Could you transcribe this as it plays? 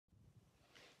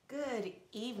Good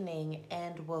evening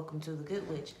and welcome to the Good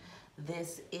Witch.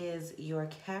 This is your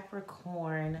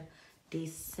Capricorn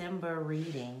December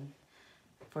reading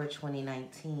for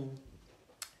 2019.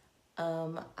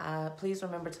 Please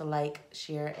remember to like,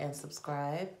 share, and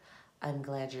subscribe. I'm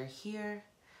glad you're here.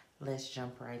 Let's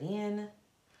jump right in.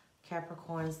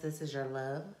 Capricorns, this is your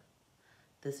love,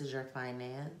 this is your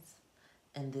finance,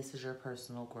 and this is your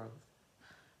personal growth.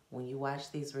 When you watch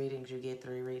these readings, you get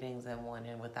 3 readings in one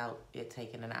and without it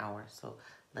taking an hour. So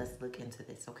let's look into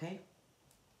this, okay?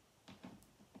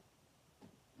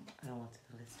 I don't want to.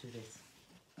 Let's do this.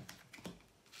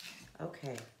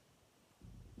 Okay.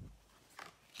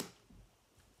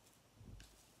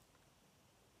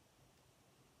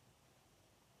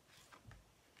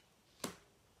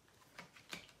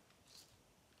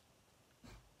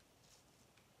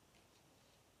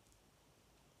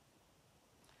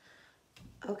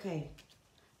 Okay.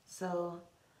 So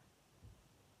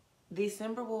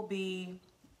December will be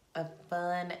a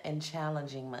fun and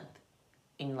challenging month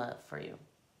in love for you.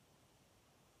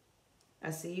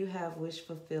 I see you have wish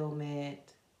fulfillment.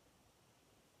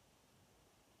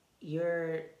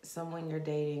 Someone you're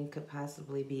dating could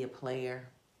possibly be a player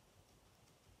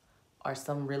or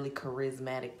some really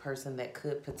charismatic person that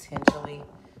could potentially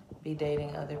be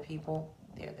dating other people.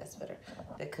 There, that's better.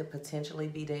 That could potentially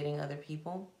be dating other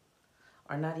people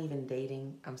or not even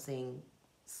dating. I'm saying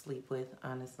sleep with,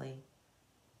 honestly.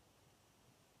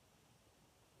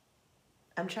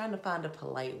 I'm trying to find a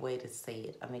polite way to say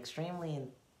it. I'm extremely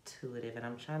intuitive and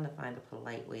I'm trying to find a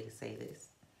polite way to say this.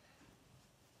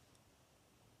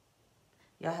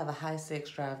 Y'all have a high sex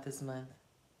drive this month.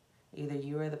 Either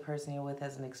you or the person you're with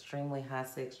has an extremely high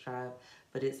sex drive,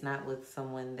 but it's not with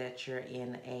someone that you're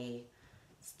in a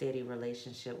steady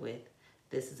relationship with.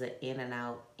 This is an in and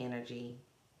out energy.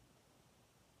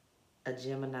 A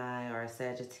Gemini or a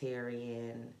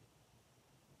Sagittarian.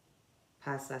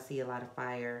 I see a lot of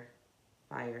fire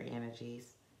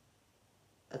energies.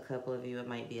 A couple of you, it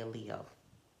might be a Leo.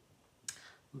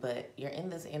 But you're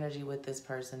in this energy with this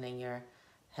person and you're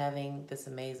having this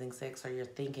amazing sex, or you're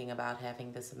thinking about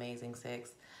having this amazing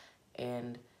sex,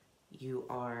 and you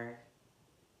are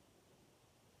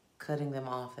cutting them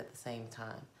off at the same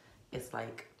time. It's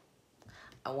like,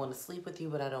 I want to sleep with you,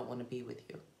 but I don't want to be with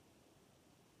you.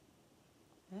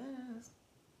 Yes.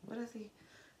 What is he?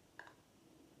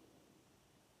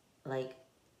 Like,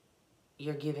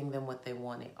 you're giving them what they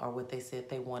wanted or what they said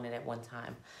they wanted at one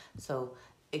time. So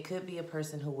it could be a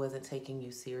person who wasn't taking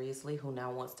you seriously, who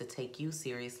now wants to take you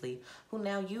seriously, who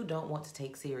now you don't want to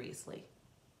take seriously.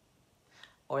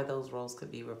 Or those roles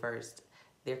could be reversed.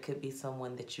 There could be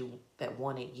someone that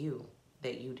wanted you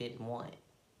that you didn't want.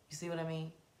 You see what I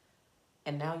mean?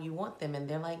 And now you want them and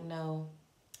they're like, no,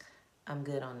 I'm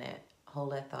good on that.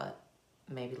 Hold that thought.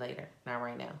 Maybe later. Not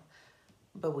right now.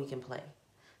 But we can play.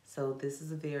 So this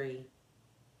is a very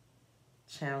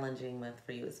challenging month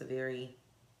for you. It's a very...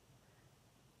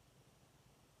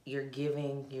 You're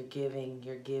giving,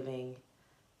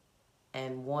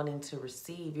 and wanting to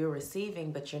receive. You're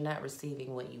receiving, but you're not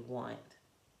receiving what you want.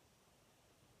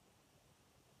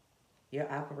 You're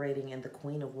operating in the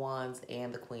Queen of Wands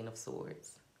and the Queen of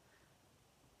Swords.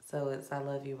 So it's I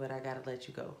love you, but I gotta let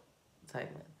you go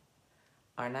type month.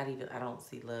 Or not even, I don't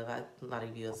see love. A lot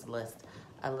of you is lust.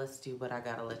 I lust you, but I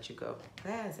gotta let you go.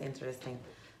 That's interesting.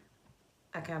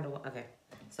 Okay.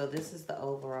 So this is the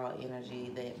overall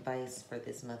energy, the advice for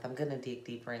this month. I'm going to dig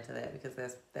deeper into that because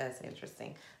that's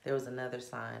interesting. There was another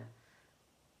sign.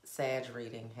 Sag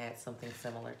reading had something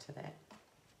similar to that.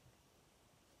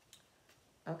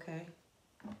 Okay.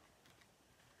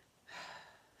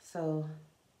 So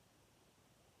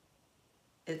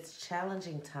it's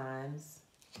challenging times,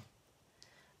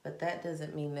 but that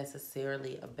doesn't mean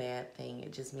necessarily a bad thing.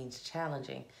 It just means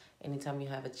challenging. Anytime you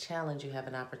have a challenge, you have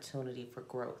an opportunity for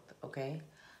growth, okay?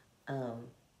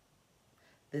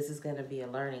 This is going to be a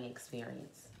learning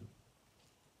experience.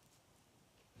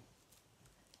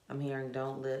 I'm hearing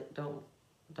don't look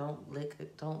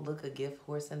a gift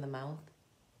horse in the mouth.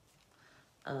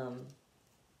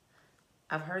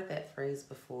 I've heard that phrase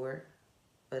before,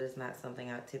 but it's not something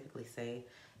I typically say.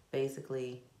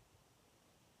 Basically,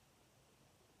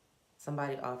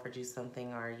 somebody offered you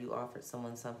something or you offered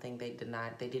someone something, they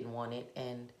didn't want it,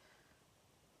 and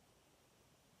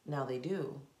now they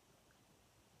do.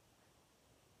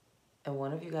 And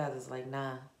one of you guys is like,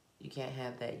 nah, you can't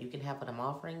have that. You can have what I'm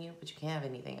offering you, but you can't have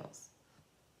anything else.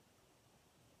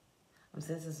 I'm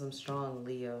sensing some strong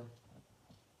Leo.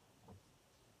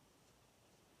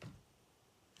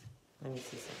 Let me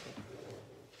see something.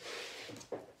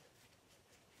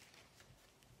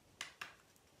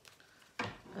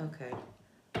 Okay.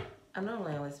 I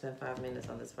normally only spend 5 minutes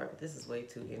on this part, but this is way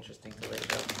too interesting to let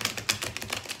go.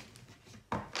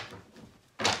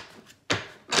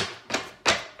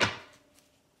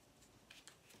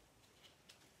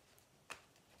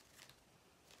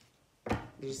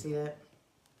 Did you see that?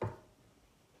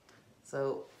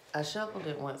 So I shuffled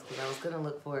it once because I was going to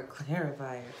look for a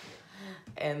clarifier.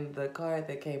 And the card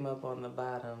that came up on the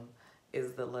bottom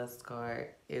is the lust card.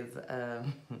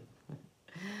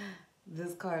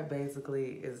 This card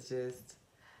basically is just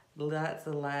lots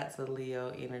of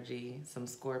Leo energy, some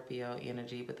Scorpio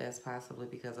energy, but that's possibly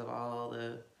because of all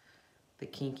the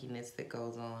kinkiness that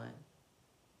goes on.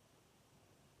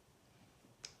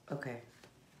 Okay.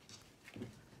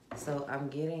 So I'm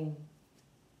getting,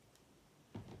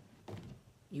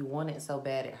 you want it so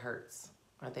bad it hurts.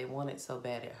 Or they want it so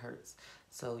bad it hurts.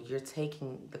 So you're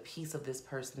taking the piece of this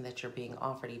person that you're being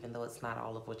offered, even though it's not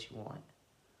all of what you want.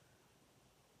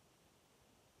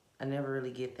 I never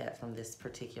really get that from this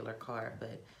particular card,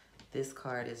 but this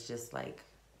card is just like,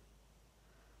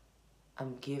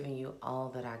 I'm giving you all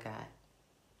that I got.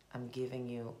 I'm giving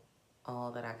you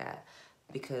all that I got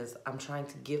because I'm trying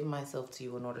to give myself to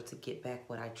you in order to get back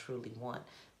what I truly want,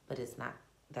 but it's not,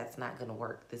 that's not going to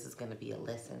work. This is going to be a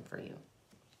lesson for you.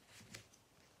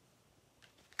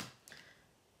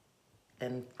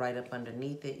 And right up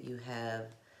underneath it, you have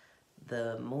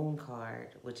the Moon card,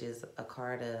 which is a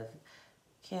card of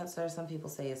Cancer. Some people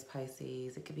say it's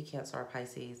Pisces. It could be Cancer or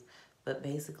Pisces, but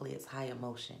basically it's high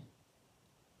emotion.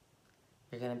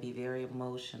 You're going to be very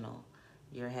emotional.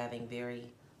 You're having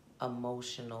very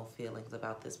emotional feelings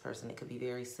about this person. It could be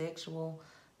very sexual,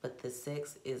 but the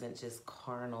sex isn't just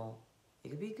carnal. It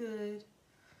could be good,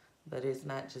 but it's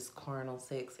not just carnal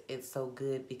sex. It's so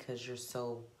good because you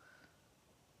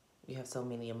have so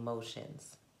many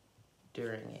emotions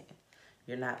during it.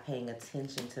 You're not paying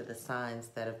attention to the signs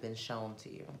that have been shown to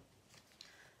you.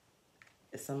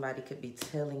 If somebody could be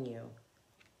telling you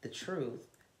the truth,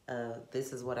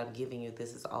 this is what I'm giving you,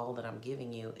 this is all that I'm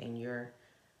giving you, and you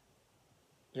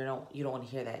don't want to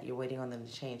hear that. You're waiting on them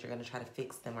to change. You're going to try to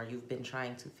fix them, or you've been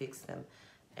trying to fix them,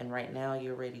 and right now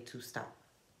you're ready to stop.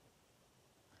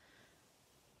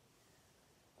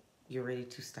 You're ready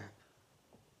to stop.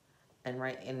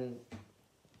 And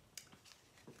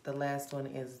the last one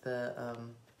is the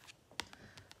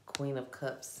Queen of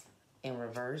Cups in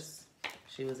reverse.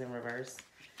 She was in reverse,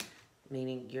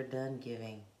 meaning you're done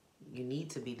giving. You need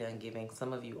to be done giving.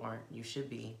 Some of you aren't. You should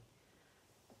be.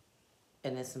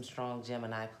 And there's some strong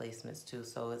Gemini placements too.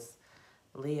 So it's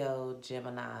Leo,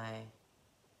 Gemini,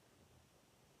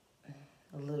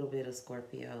 a little bit of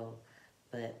Scorpio,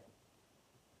 but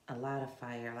a lot of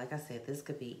fire. Like I said, this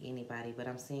could be anybody, but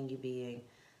I'm seeing you being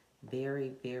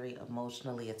very, very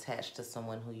emotionally attached to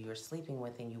someone who you're sleeping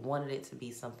with, and you wanted it to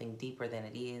be something deeper than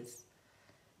it is,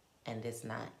 and it's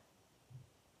not.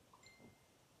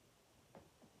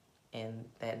 And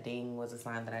that ding was a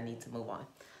sign that I need to move on.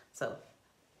 So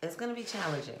it's going to be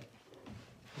challenging,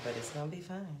 but it's going to be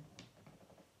fine.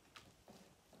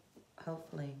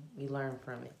 Hopefully you learn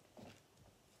from it.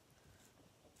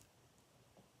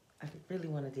 I really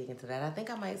want to dig into that. I think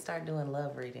I might start doing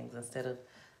love readings instead of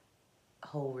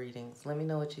whole readings. Let me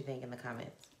know what you think in the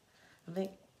comments. I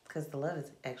think, because the love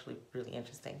is actually really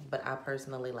interesting, but I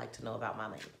personally like to know about my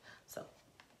money. So,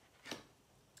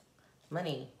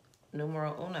 money,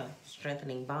 numero uno,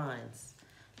 strengthening bonds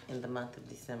in the month of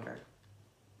December.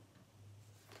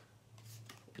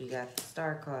 You got the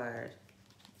Star card,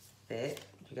 that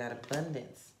you got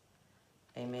abundance,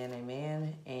 amen,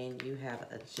 amen, and you have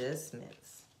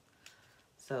adjustments.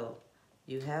 So,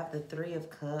 you have the Three of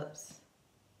Cups,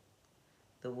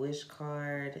 the Wish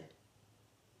card.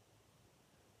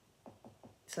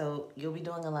 So you'll be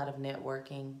doing a lot of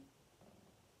networking.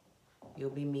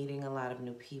 You'll be meeting a lot of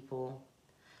new people.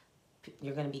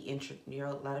 You're going to be a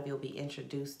lot of you'll be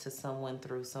introduced to someone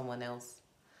through someone else.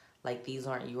 Like these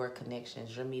aren't your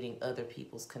connections. You're meeting other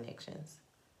people's connections.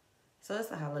 So it's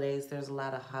the holidays. There's a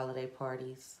lot of holiday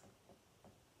parties.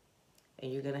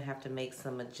 And you're going to have to make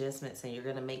some adjustments, and you're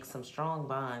going to make some strong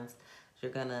bonds.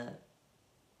 You're going to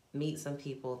meet some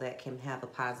people that can have a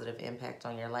positive impact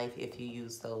on your life if you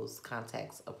use those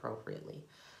contacts appropriately.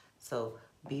 So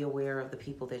be aware of the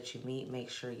people that you meet. Make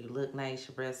sure you look nice,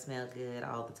 your breath smell good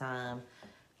all the time,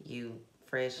 you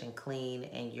fresh and clean,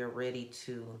 and you're ready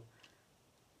to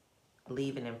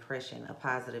leave an impression, a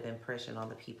positive impression on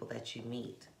the people that you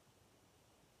meet.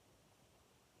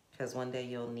 Because one day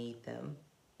you'll need them.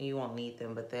 You won't need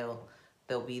them, but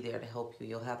they'll be there to help you.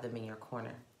 You'll have them in your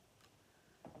corner.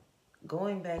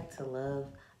 Going back to love,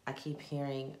 I keep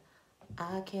hearing,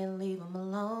 I can't leave him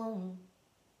alone.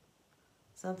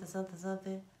 Something, something,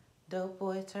 something. Dope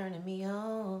boy turning me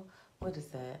on. What is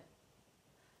that?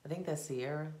 I think that's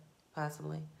Sierra,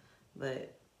 possibly.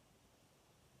 But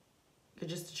you're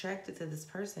just attracted to this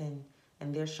person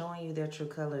and they're showing you their true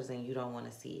colors and you don't want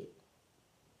to see it.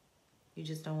 You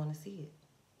just don't want to see it.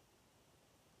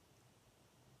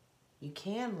 You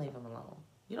can leave them alone.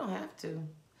 You don't have to,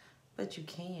 but you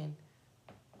can.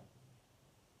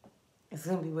 It's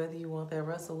going to be whether you want that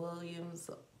Russell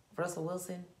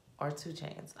Wilson, or 2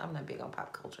 Chainz. I'm not big on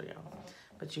pop culture, y'all.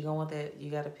 But you're going to want that.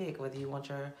 You got to pick whether you want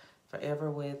your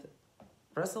forever with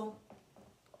Russell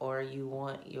or you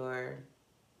want your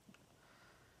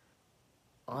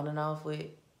on and off with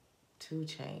 2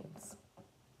 Chainz.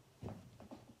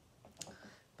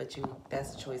 But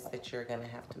that's a choice that you're going to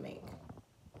have to make.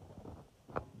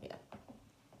 Yeah.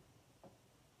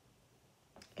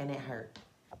 And it hurt.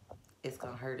 It's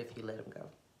going to hurt if you let him go.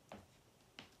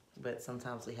 But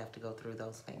sometimes we have to go through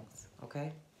those things,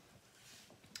 okay?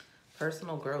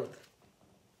 Personal growth.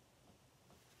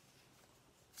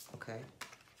 Okay.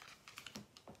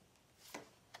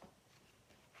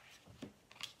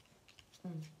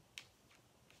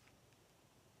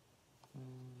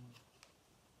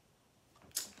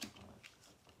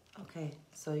 Okay,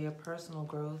 so your personal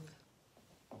growth,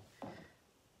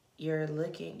 you're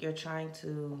trying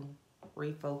to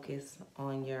refocus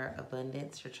on your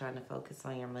abundance. You're trying to focus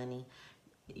on your money.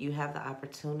 You have the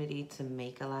opportunity to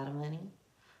make a lot of money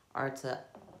or to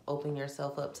open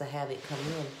yourself up to have it come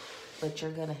in, but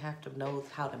you're going to have to know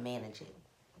how to manage it.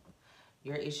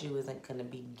 Your issue isn't going to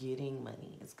be getting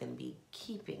money. It's going to be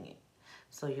keeping it.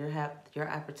 So your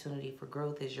opportunity for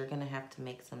growth is you're going to have to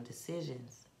make some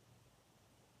decisions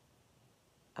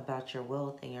about your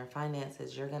wealth and your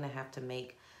finances. You're going to have to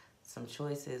make some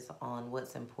choices on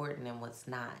what's important and what's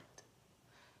not.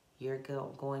 You're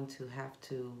going to have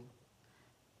to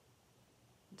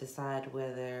decide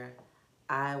whether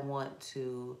I want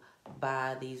to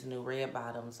buy these new red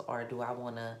bottoms or do I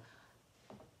want to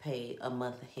pay a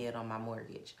month ahead on my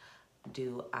mortgage?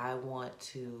 Do I want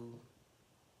to...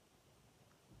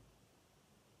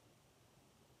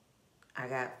 I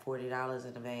got $40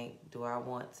 in the bank. Do I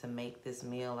want to make this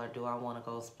meal or do I want to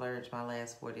go splurge my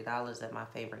last $40 at my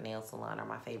favorite nail salon or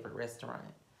my favorite restaurant?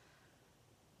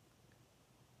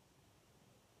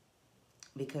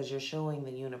 Because you're showing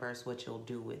the universe what you'll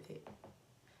do with it.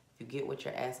 If you get what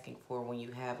you're asking for when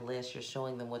you have less, you're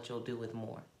showing them what you'll do with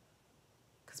more.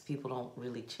 Because people don't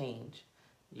really change.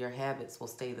 Your habits will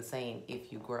stay the same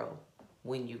if you grow,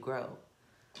 when you grow.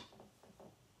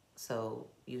 So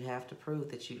you have to prove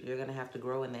that you're going to have to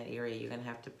grow in that area. You're going to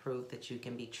have to prove that you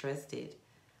can be trusted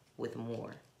with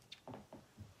more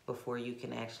before you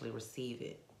can actually receive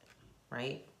it,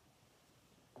 right?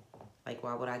 Like,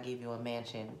 why would I give you a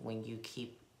mansion when you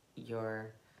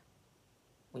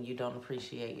when you don't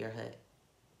appreciate your hut?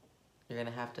 You're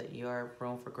going to have to, your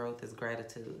room for growth is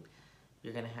gratitude.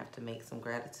 You're going to have to make some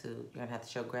gratitude. You're going to have to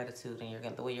show gratitude,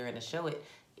 and the way you're going to show it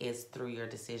is through your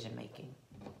decision making.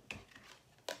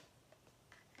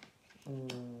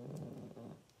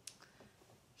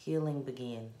 Healing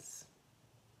begins.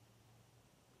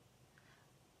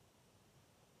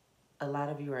 A lot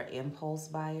of you are impulse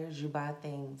buyers. You buy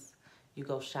things, you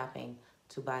go shopping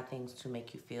to buy things to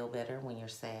make you feel better when you're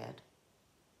sad.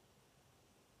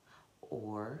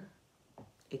 Or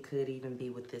it could even be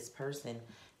with this person.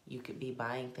 You could be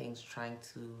buying things trying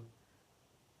to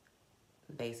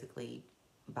basically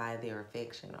buy their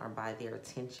affection or buy their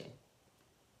attention.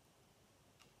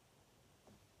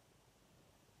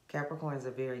 Capricorns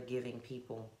are very giving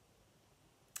people.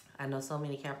 I know so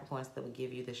many Capricorns that would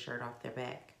give you the shirt off their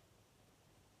back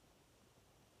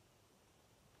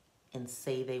and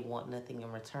say they want nothing in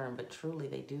return, but truly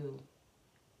they do.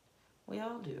 We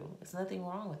all do. There's nothing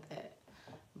wrong with that.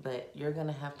 But you're going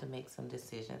to have to make some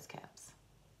decisions, Caps.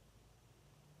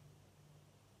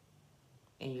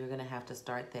 And you're going to have to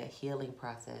start that healing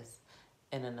process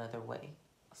in another way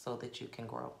so that you can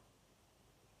grow.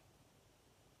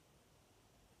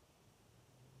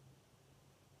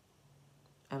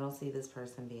 I don't see this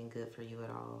person being good for you at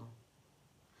all.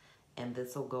 And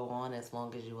this will go on as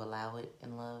long as you allow it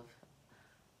in love.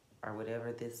 Or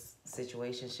whatever this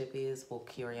situationship is will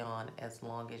carry on as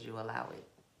long as you allow it.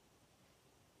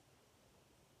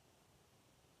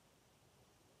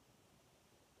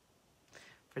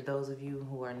 For those of you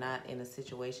who are not in a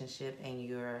situationship and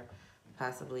you're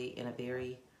possibly in a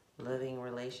very loving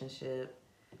relationship,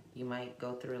 you might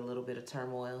go through a little bit of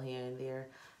turmoil here and there.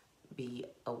 Be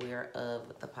aware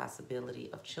of the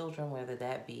possibility of children, whether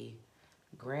that be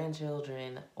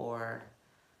grandchildren or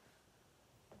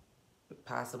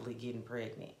possibly getting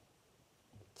pregnant.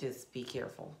 Just be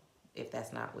careful if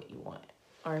that's not what you want.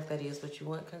 Or if that is what you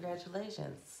want,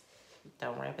 congratulations.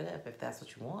 Don't wrap it up if that's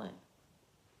what you want.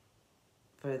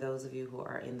 For those of you who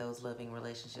are in those loving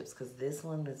relationships, because this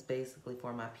one is basically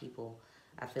for my people.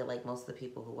 I feel like most of the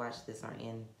people who watch this are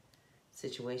in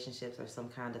situationships or some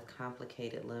kind of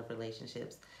complicated love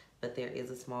relationships, but there is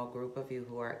a small group of you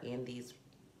who are in these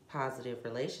positive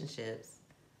relationships,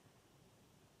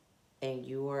 and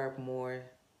you are more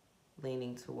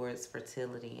leaning towards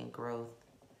fertility and growth,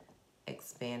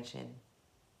 expansion.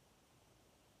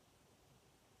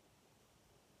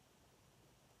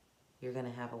 You're going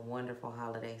to have a wonderful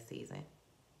holiday season.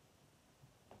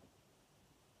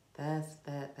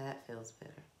 That feels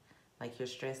better. Like you're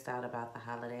stressed out about the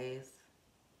holidays.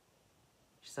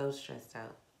 You're so stressed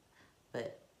out.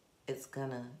 But it's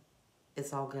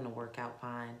all gonna work out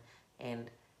fine.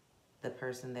 And the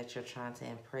person that you're trying to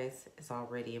impress is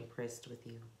already impressed with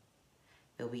you.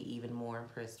 They'll be even more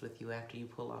impressed with you after you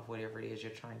pull off whatever it is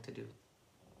you're trying to do.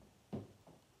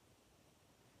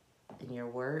 In your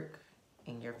work,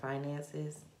 in your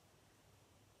finances,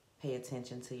 pay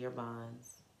attention to your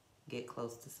bonds. Get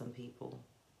close to some people.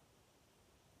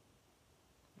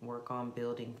 Work on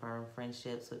building firm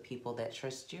friendships with people that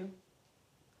trust you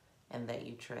and that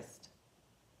you trust.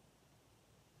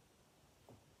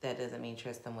 That doesn't mean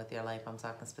trust them with your life. I'm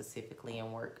talking specifically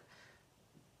in work.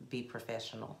 Be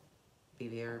professional. Be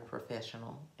very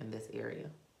professional in this area.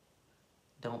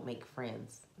 Don't make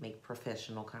friends. Make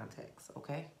professional contacts,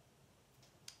 okay?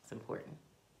 It's important.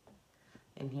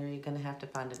 And here you're going to have to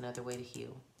find another way to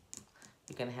heal.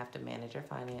 You're going to have to manage your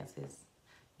finances.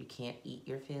 You can't eat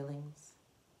your feelings.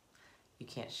 You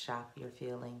can't shop your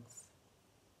feelings.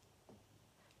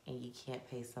 And you can't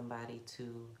pay somebody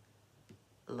to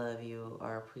love you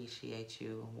or appreciate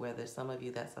you. Whether some of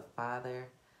you that's a father,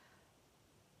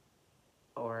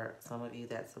 or some of you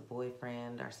that's a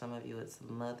boyfriend, or some of you it's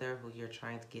a mother who you're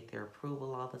trying to get their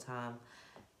approval all the time.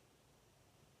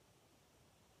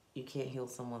 You can't heal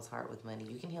someone's heart with money.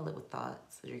 You can heal it with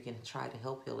thoughts. Or you can try to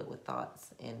help heal it with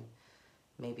thoughts and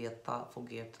maybe a thoughtful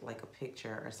gift like a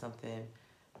picture or something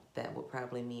that would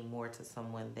probably mean more to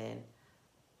someone than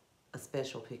a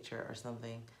special picture or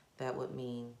something that would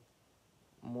mean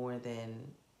more than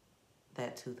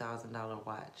that $2,000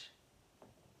 watch.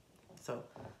 So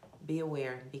be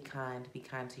aware, be kind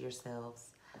to yourselves.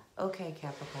 Okay,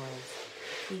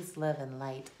 Capricorns, peace, love, and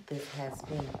light. This has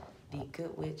been The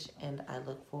Good Witch, and I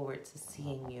look forward to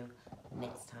seeing you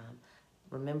next time.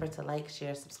 Remember to like,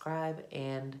 share, subscribe,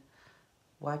 and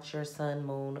watch your sun,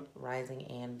 moon, rising,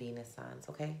 and Venus signs,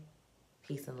 okay?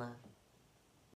 Peace and love.